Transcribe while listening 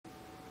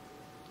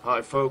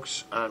Hi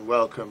folks, and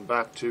welcome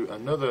back to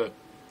another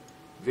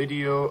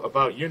video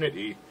about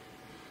Unity.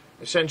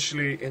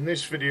 Essentially, in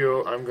this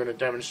video I'm going to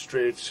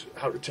demonstrate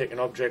how to take an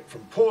object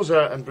from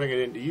Poser and bring it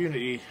into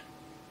Unity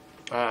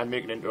and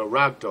make it into a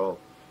ragdoll.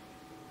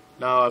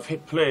 Now I've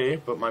hit play,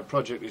 but my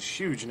project is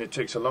huge and it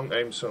takes a long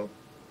time, so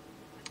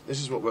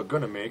this is what we're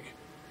going to make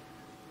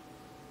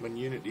when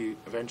Unity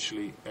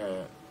eventually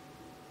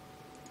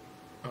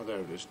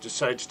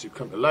decides to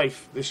come to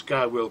life. This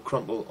guy will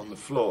crumple on the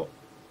floor.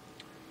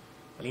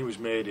 And he was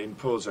made in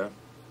Poser.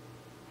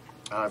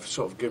 I've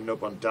sort of given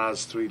up on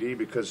DAZ 3D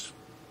because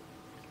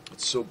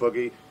it's so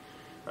buggy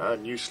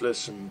and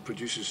useless and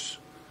produces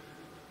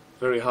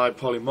very high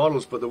poly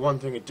models, but the one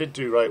thing it did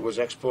do right was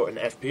export an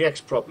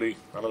FPX properly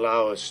and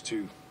allow us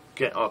to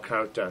get our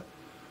character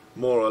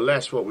more or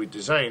less what we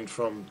designed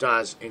from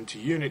DAZ into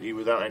Unity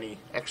without any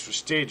extra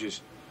stages.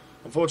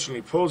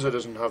 Unfortunately, Poser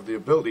doesn't have the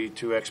ability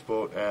to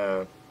export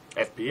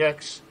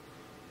FPX,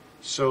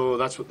 so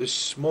that's what this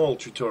small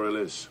tutorial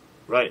is.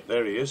 Right,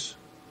 there he is.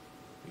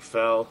 He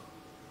fell.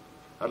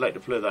 I'd like to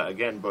play that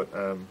again, but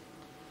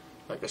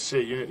like I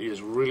say, Unity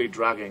is really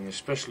dragging.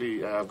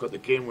 Especially, I've got the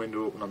game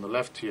window open on the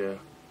left here,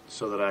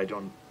 so that I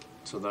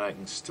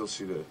can still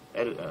see the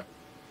editor,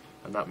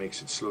 and that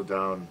makes it slow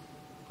down.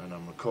 And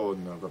I'm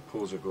recording. I've got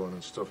Poser going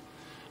and stuff.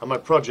 And my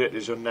project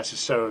is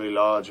unnecessarily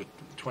large, at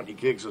 20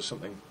 gigs or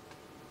something,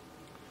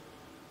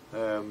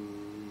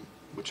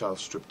 which I'll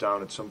strip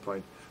down at some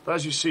point. But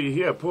as you see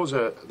here,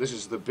 Poser. This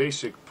is the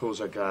basic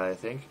Poser guy, I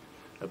think.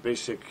 A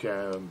basic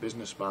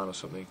businessman or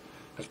something,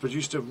 has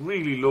produced a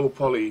really low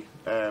poly,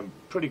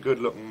 pretty good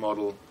looking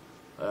model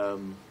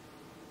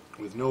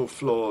with no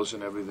flaws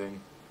and everything,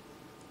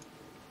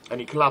 and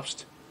he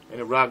collapsed in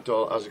a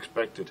ragdoll as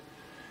expected.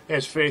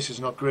 His face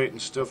is not great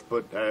and stuff,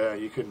 but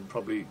you can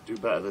probably do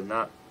better than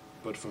that,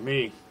 but for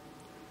me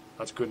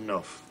that's good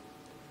enough.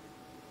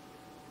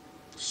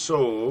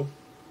 So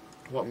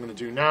what I'm going to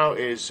do now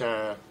is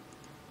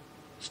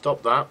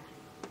stop that.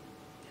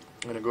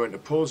 I'm going to go into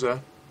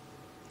Poser.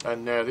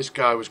 And this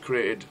guy was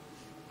created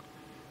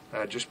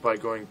just by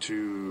going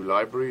to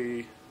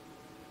library,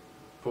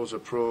 Poser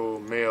Pro,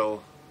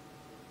 mail,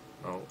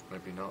 no,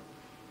 maybe not,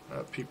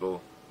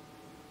 people,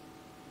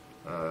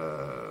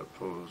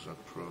 Poser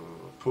Pro,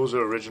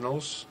 Poser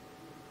Originals,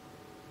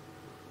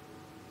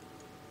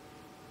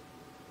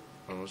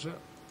 what was it?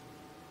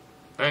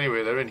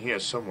 Anyway, they're in here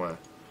somewhere.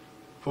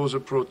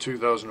 Poser Pro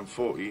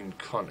 2014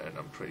 content,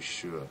 I'm pretty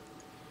sure.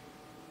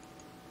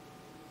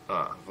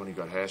 I've only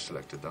got hair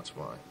selected, that's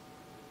why.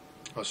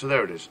 Oh, so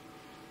there it is.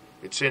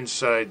 It's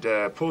inside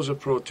Poser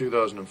Pro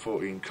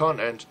 2014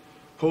 content,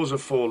 Poser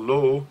 4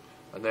 low,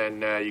 and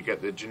then you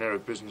get the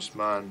generic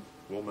businessman,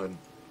 woman,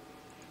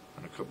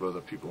 and a couple other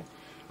people.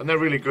 And they're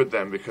really good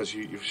then, because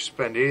you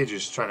spend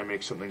ages trying to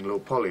make something low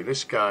poly.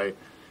 This guy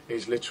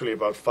is literally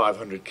about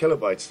 500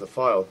 kilobytes, the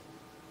file,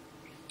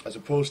 as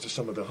opposed to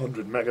some of the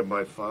 100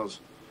 megabyte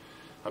files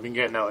I've been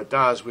getting out of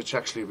DAZ, which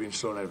actually have been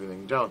slowing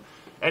everything down.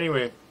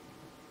 Anyway,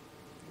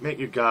 make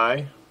your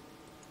guy.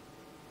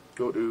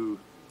 Go to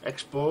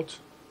export,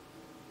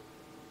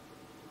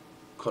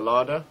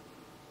 Collada,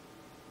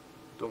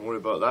 don't worry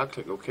about that,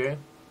 click OK.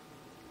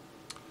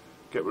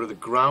 Get rid of the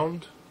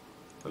ground,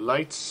 the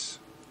lights,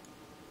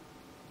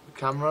 the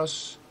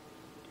cameras.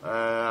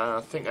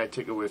 I think I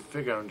take away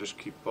figure and just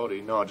keep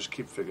body. No, just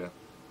keep figure.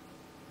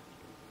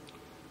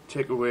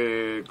 Take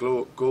away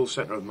goal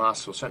center of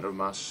mass, or center of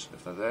mass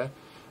if they're there.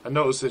 And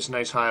notice this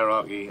nice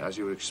hierarchy as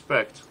you would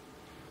expect.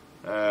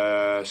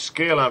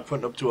 Scale I'm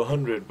putting up to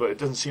 100, but it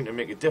doesn't seem to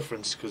make a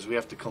difference because we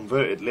have to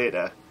convert it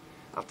later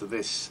after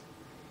this,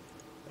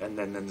 and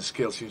then the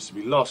scale seems to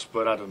be lost,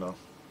 but I don't know,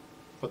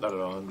 put that at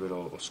 100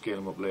 or scale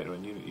them up later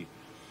in Unity.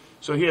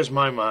 So here's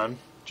my man,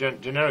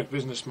 generic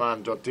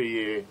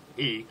businessman.dae,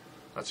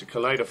 that's a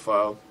collider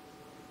file,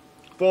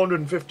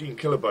 415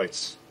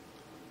 kilobytes,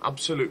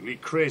 absolutely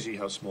crazy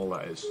how small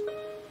that is.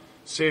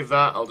 Save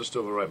that. I'll just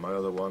overwrite my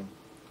other one.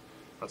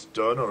 That's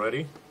done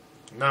already.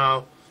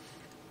 Now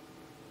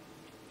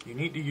you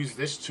need to use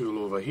this tool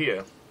over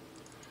here,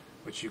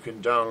 which you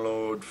can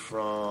download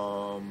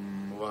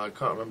from, well, I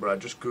can't remember, I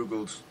just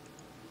googled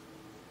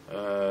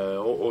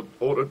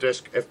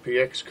Autodesk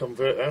FPX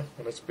converter,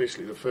 and that's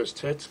basically the first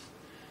hit.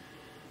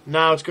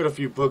 Now it's got a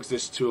few bugs,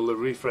 this tool. The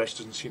refresh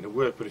doesn't seem to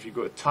work, but if you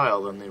go to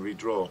tile, then they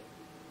redraw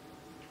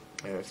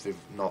if they've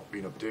not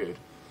been updated.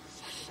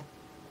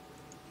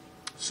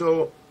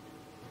 So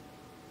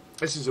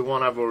this is the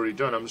one I've already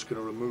done. I'm just going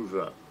to remove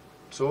that.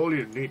 So all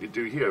you need to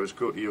do here is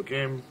go to your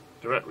game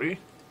directory,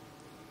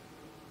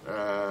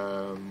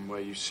 where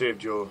you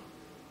saved your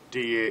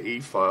DAE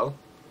file,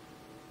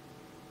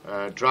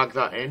 drag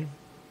that in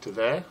to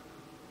there.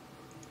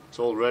 It's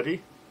all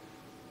ready.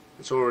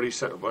 It's already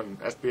set up on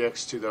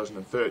FBX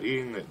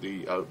 2013.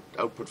 The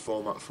output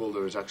format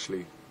folder is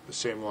actually the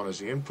same one as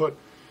the input,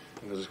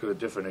 and it's got a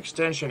different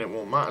extension. It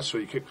won't matter, so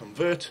you click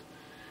convert.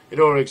 It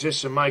already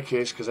exists in my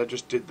case because I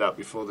just did that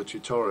before the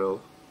tutorial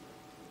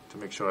to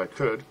make sure I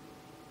could.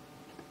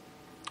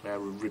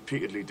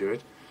 Repeatedly do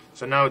it.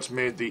 So now it's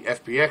made the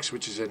FBX,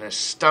 which is an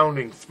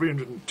astounding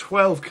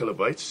 312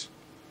 kilobytes.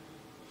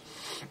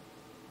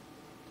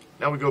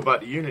 Now we go back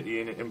to Unity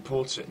and it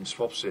imports it and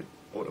swaps it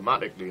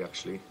automatically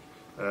actually.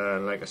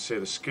 Like I say,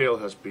 the scale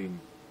has been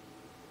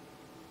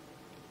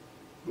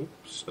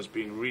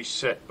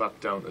reset back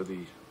down to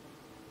the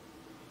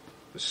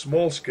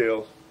small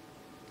scale.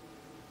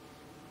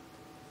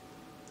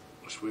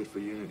 Just wait for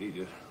Unity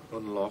to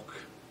unlock.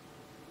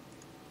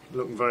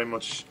 Looking very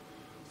much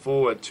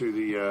forward to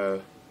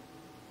the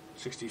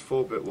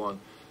 64-bit one.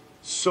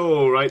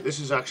 So, right,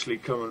 this is actually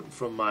coming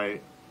from my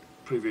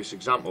previous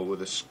example with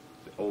this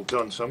all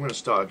done. So I'm going to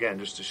start again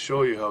just to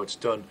show you how it's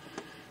done.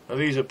 Now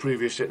these are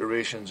previous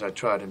iterations I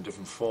tried in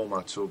different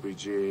formats,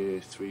 OBJ,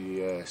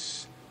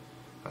 3DS,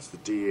 that's the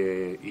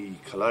DAE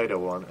Collider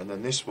one, and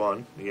then this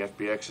one, the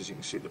FBX, as you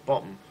can see at the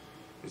bottom,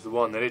 is the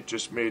one that it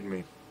just made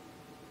me.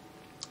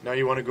 Now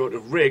you want to go to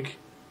Rig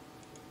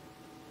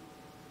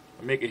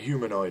and make it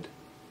humanoid.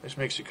 This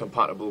makes it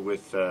compatible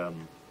with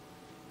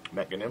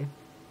Mechanim.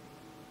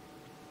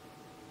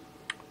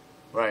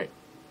 Right,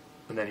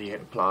 and then you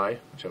hit apply,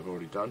 which I've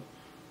already done.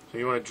 So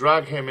you want to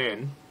drag him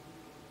in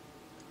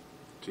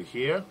to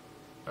here.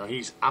 Now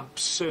he's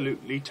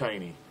absolutely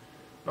tiny.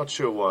 Not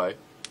sure why,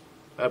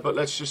 but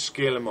let's just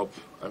scale him up,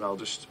 and I'll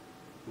just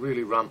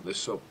really ramp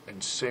this up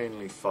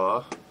insanely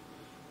far.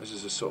 This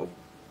is a sort of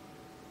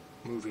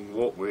moving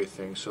walkway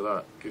thing, so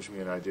that gives me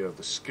an idea of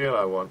the scale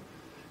I want.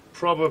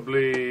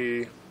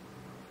 Probably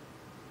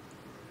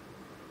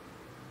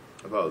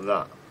about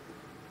that.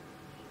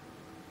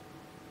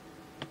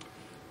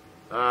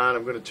 And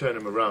I'm going to turn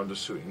him around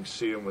just so you can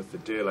see him with the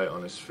daylight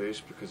on his face,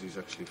 because he's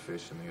actually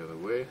facing the other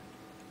way.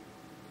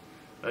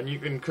 And you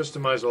can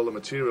customize all the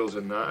materials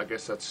in that. I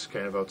guess that's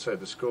kind of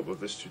outside the scope of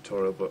this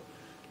tutorial, but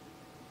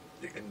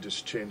you can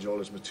just change all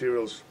his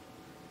materials,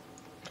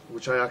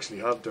 which I actually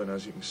have done.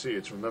 As you can see,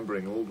 it's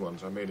remembering old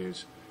ones. I made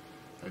his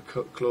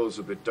clothes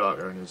a bit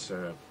darker and his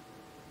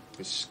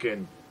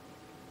skin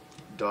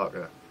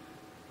darker.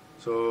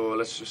 So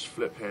let's just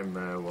flip him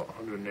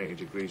 180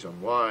 degrees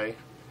on Y.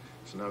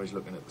 So now he's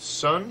looking at the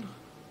sun.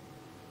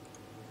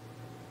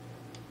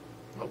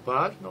 Not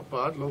bad,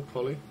 low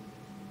poly.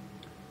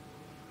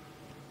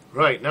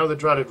 Right, now the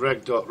dreaded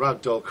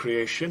ragdoll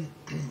creation,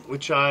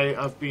 which I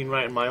have been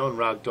writing my own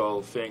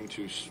ragdoll thing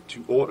to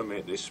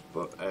automate this,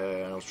 but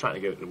I was trying to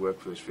get it to work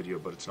for this video,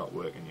 but it's not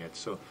working yet.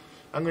 So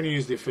I'm going to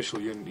use the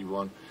official Unity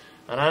one,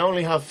 and I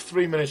only have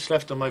 3 minutes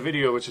left on my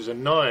video, which is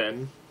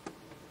annoying,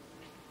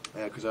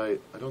 because I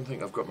don't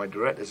think I've got my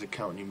director's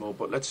account anymore.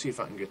 But let's see if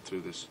I can get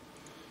through this.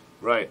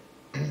 Right.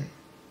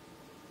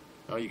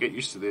 Now you get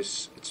used to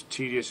this. It's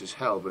tedious as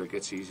hell, but it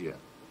gets easier.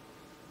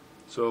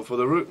 So for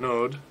the root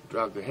node,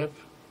 drag the hip.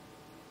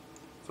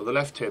 For the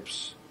left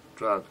hips,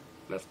 drag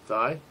left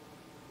thigh.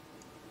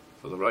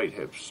 For the right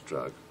hips,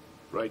 drag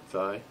right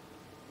thigh.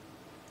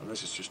 And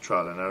this is just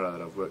trial and error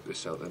that I've worked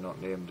this out. They're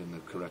not named in the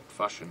correct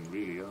fashion,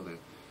 really, are they?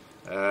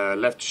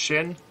 Left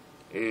shin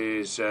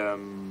is the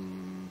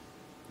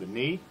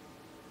knee,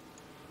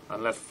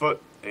 and left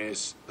foot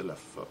is the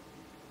left foot.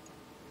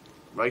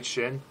 Right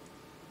shin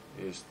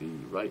is the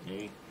right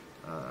knee,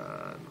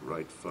 and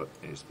right foot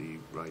is the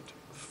right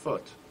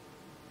foot.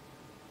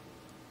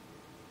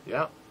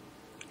 Yeah.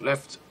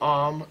 Left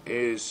arm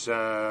is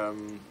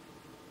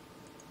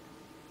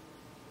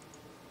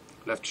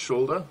left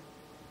shoulder.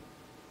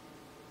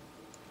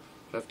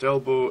 Left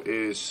elbow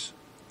is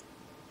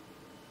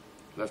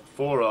left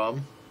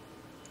forearm.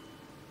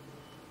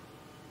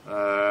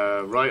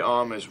 Right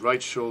arm is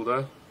right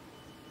shoulder.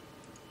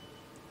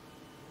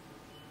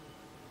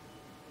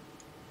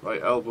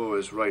 Right elbow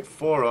is right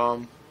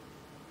forearm.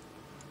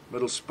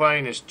 Middle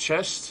spine is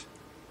chest.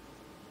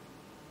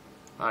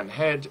 And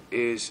head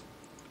is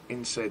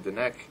inside the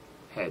neck,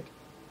 head.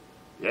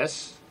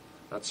 Yes,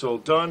 that's all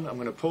done. I'm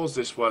going to pause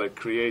this while it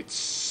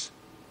creates.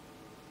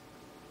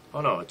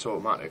 Oh no, it's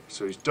automatic,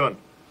 so he's done.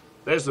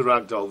 There's the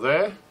ragdoll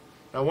there.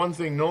 Now one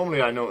thing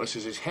normally I notice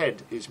is his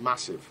head is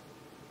massive.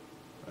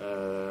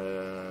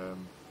 Oh,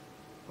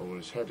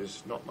 his head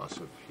is not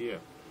massive here.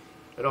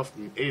 It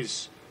often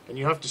is, and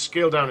you have to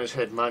scale down his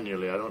head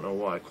manually. I don't know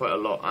why, quite a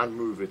lot, and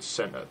move its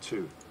center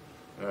too.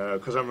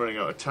 Because I'm running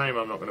out of time,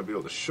 I'm not going to be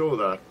able to show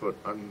that, but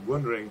I'm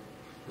wondering,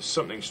 there's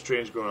something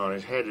strange going on.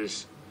 His head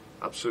is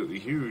absolutely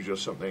huge or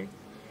something.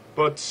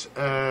 But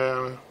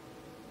I'll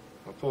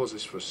pause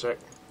this for a sec.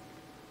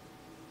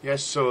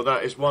 Yes, so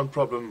that is one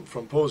problem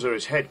from Poser.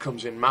 His head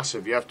comes in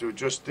massive. You have to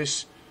adjust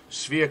this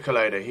sphere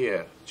collider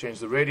here, change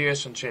the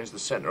radius and change the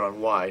center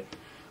on Y,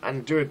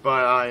 and do it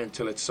by eye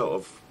until it sort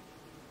of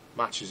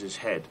matches his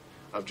head.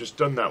 I've just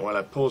done that while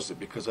I paused it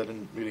because I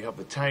didn't really have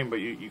the time,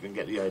 but you can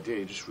get the idea.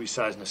 You're just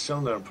resizing a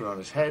cylinder and put it on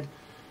his head.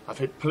 I've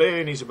hit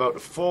play and he's about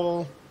to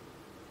fall.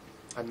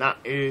 And that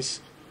is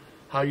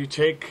how you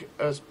take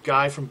a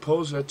guy from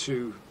Poser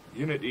to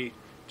Unity,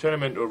 turn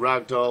him into a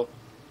ragdoll,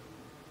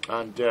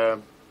 and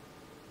get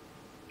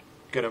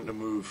him to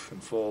move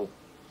and fall.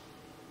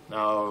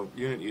 Now,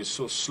 Unity is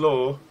so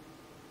slow.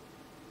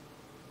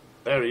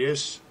 There he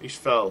is. He's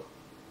fell.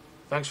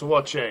 Thanks for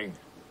watching.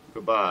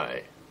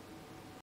 Goodbye.